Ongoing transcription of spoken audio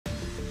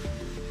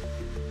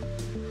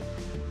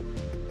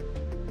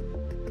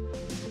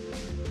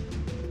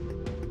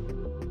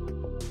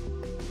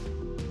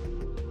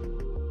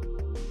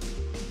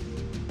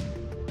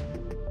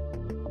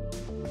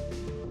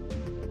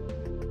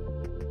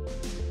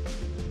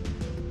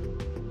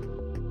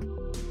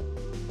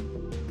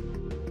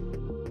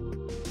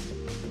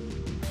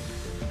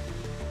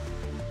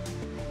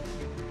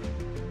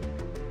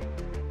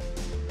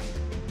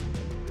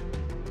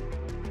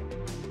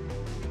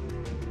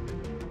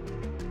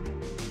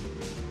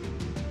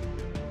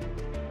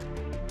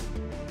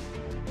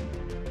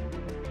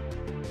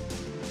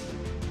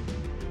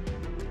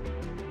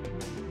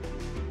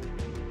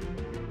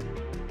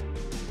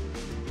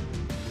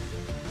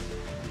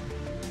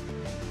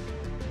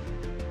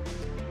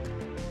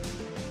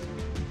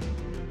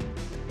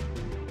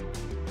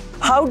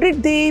How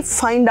did they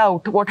find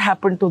out what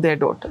happened to their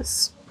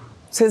daughters,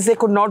 since they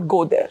could not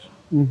go there?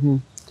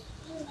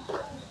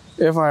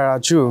 If I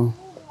are you,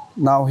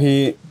 now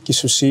he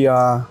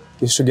kisusia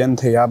kisugen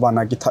thea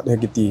bana kithat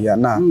hegiti ya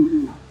na.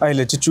 I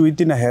let you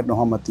it in a head no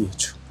hamati.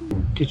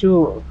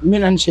 Kisu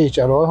minan say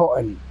charo ho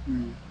an.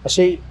 I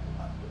say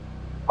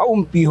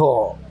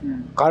piho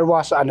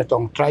karwas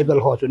anatong tribal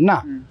ho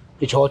na.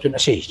 It's ho to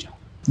say.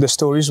 The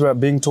stories were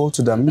being told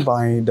to them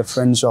by the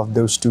friends of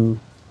those two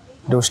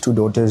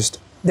daughters.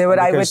 They were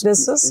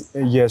eyewitnesses?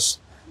 Yes.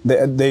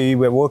 They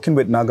were working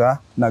with Naga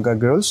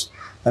girls,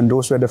 and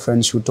those were the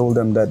friends who told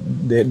them that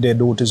their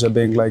daughters are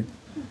being like,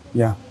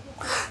 yeah.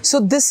 So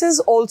this is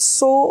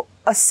also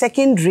a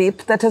second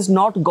rape that has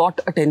not got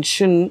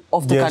attention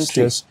of the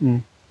country. Yes.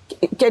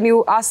 Can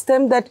you ask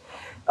them that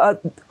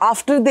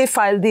after they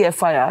filed the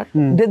FIR,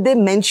 did they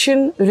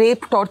mention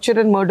rape, torture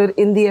and murder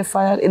in the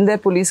FIR, in their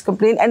police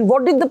complaint? And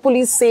what did the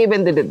police say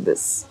when they did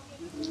this?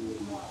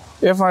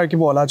 FIR ki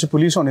bola chu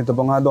police on it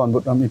banga don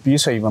but ipi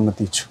sai ba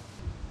matich.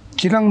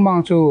 Chilang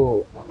mang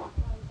chu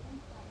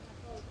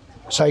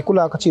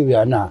saikula ka chi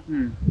ya na.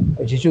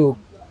 Ji chu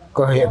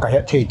ka he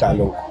thei ta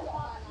lo.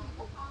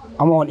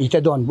 Amon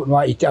ite don but wa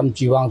ite am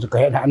chi wang chu ka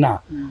he na.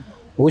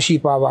 Wo si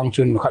pa wang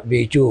chun khat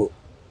be chu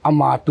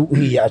ama tu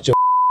hi ya chu.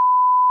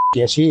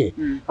 Yes,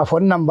 a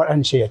phone number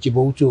and say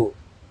Chibuchu.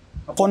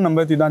 A phone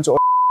number to dance.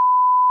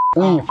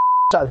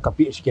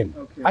 Copy again.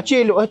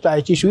 Actually, what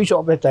I switch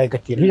off at I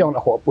got the young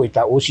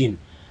Hopuita Ocean.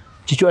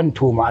 Chichuan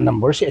to my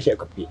number says a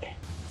copy.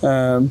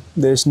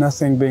 There's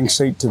nothing being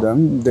said to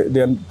them.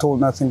 They are told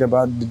nothing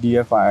about the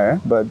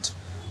DFIR, but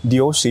the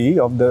OC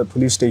of the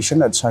police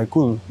station at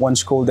Saikul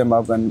once called them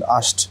up and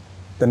asked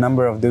the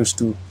number of those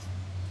two.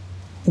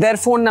 Their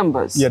phone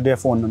numbers? Yeah, their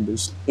phone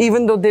numbers.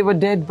 Even though they were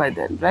dead by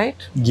then, right?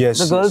 Yes.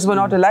 The girls were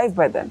not alive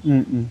by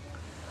then.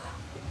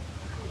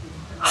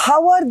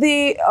 How are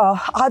they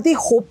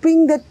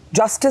hoping that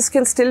justice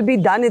can still be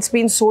done? It's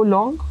been so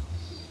long.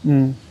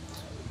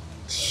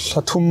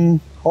 Satum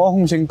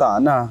hong sing ta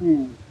na.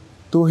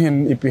 Tu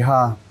hin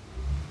ipiha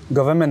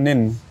government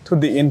nin to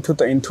the in to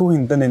the in tu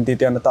hin tan ti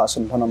tian ta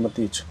sun phana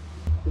matich.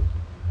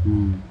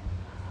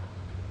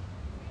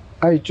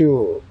 I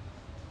too.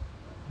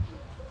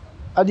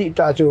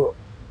 Adita to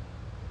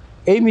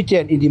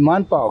Amitan in the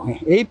manpower,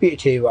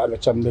 APH while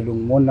some the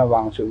Lumona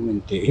Wang so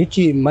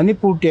Hichi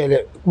Manipur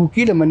tele,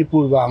 kuki the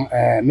Manipur Wang,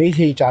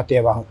 meitei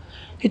tate Wang.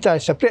 Hita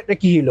separate the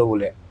kilo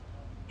le.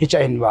 Hicha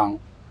in Wang,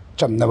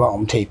 some the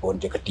Wang tape on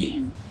the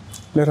Kati.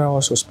 Let us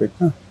also speak.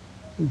 Do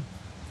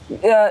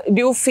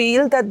you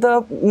feel that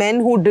the men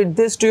who did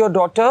this to your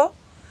daughter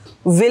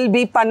will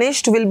be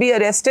punished, will be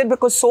arrested?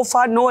 Because so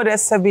far no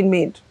arrests have been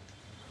made.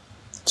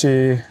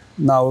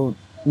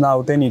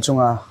 Now they need to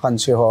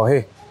hansi ho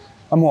he.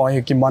 Amo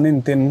he ki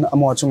manin tin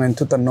amo chung en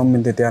tutan nom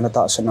min te ana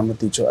ta sanam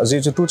teacher.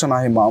 Azi chu tu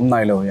chana he ma am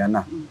nai lo ya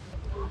na.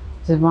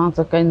 Zibang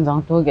to kain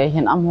jong tu ge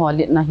hin am ho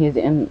lit na hi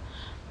en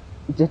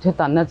je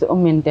tutan na zu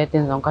min te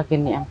tin jong ka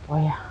kin ni am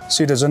poya.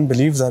 She doesn't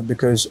believe that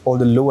because all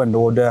the law and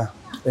order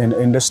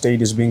in the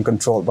state is being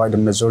controlled by the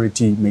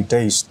majority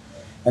meiteis,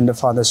 and the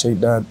father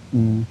said that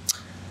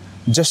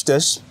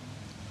justice,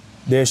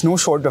 there's no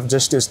short of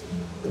justice.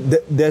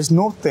 There's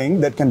no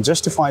thing that can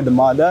justify the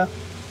murder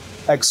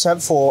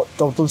except for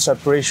total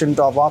separation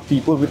of our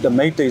people with the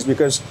meiteis,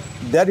 because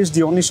that is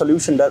the only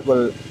solution that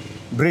will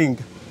bring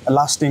a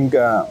lasting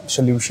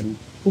solution.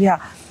 Yeah.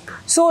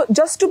 So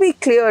just to be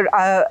clear,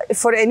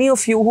 for any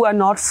of you who are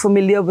not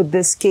familiar with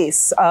this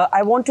case,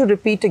 I want to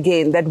repeat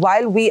again that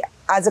while we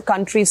as a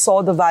country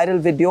saw the viral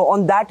video,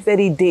 on that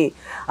very day,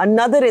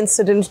 another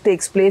incident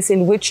takes place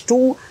in which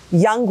two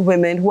young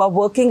women who are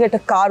working at a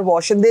car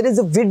wash, and there is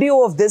a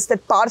video of this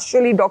that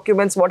partially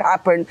documents what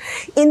happened.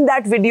 In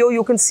that video,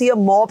 you can see a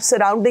mob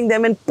surrounding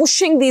them and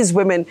pushing these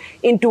women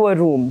into a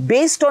room.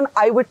 Based on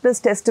eyewitness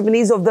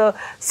testimonies of the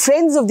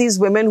friends of these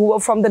women who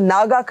are from the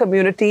Naga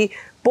community,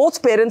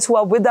 both parents who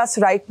are with us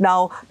right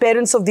now,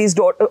 parents of these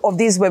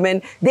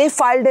women, they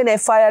filed an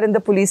FIR in the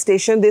police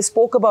station. They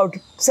spoke about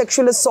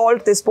sexual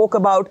assault, they spoke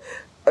about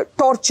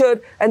torture,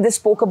 and they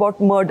spoke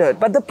about murder.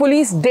 But the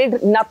police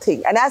did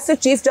nothing. And as the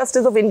Chief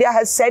Justice of India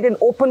has said in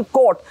open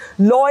court,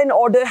 law and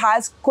order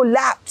has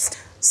collapsed.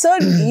 Sir,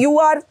 you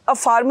are a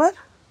farmer.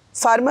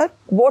 Farmer?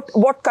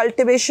 What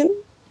cultivation?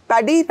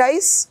 Paddy,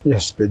 rice?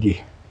 Yes,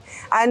 paddy.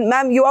 And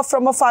ma'am, you are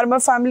from a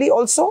farmer family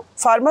also?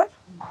 Farmer?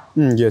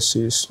 Yes,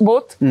 yes.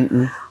 Both?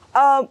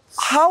 How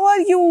are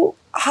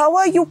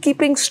you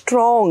keeping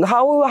strong?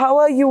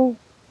 How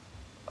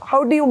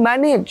do you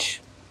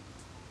manage?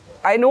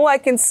 I know I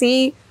can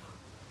see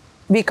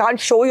we can't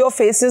show your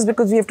faces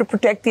because we have to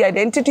protect the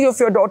identity of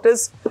your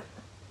daughters.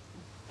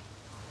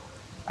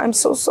 I'm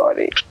so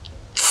sorry.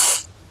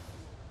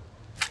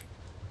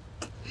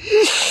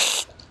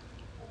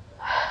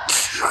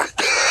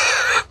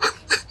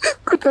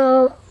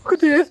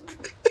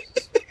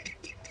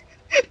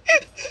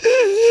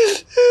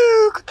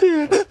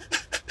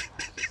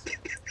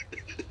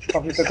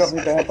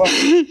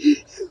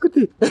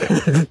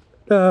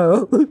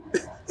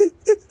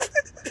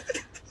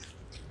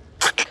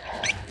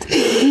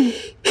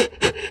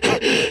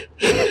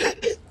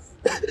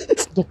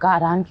 Ki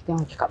karan ki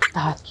teng ki kap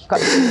ta ki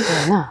kap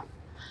na.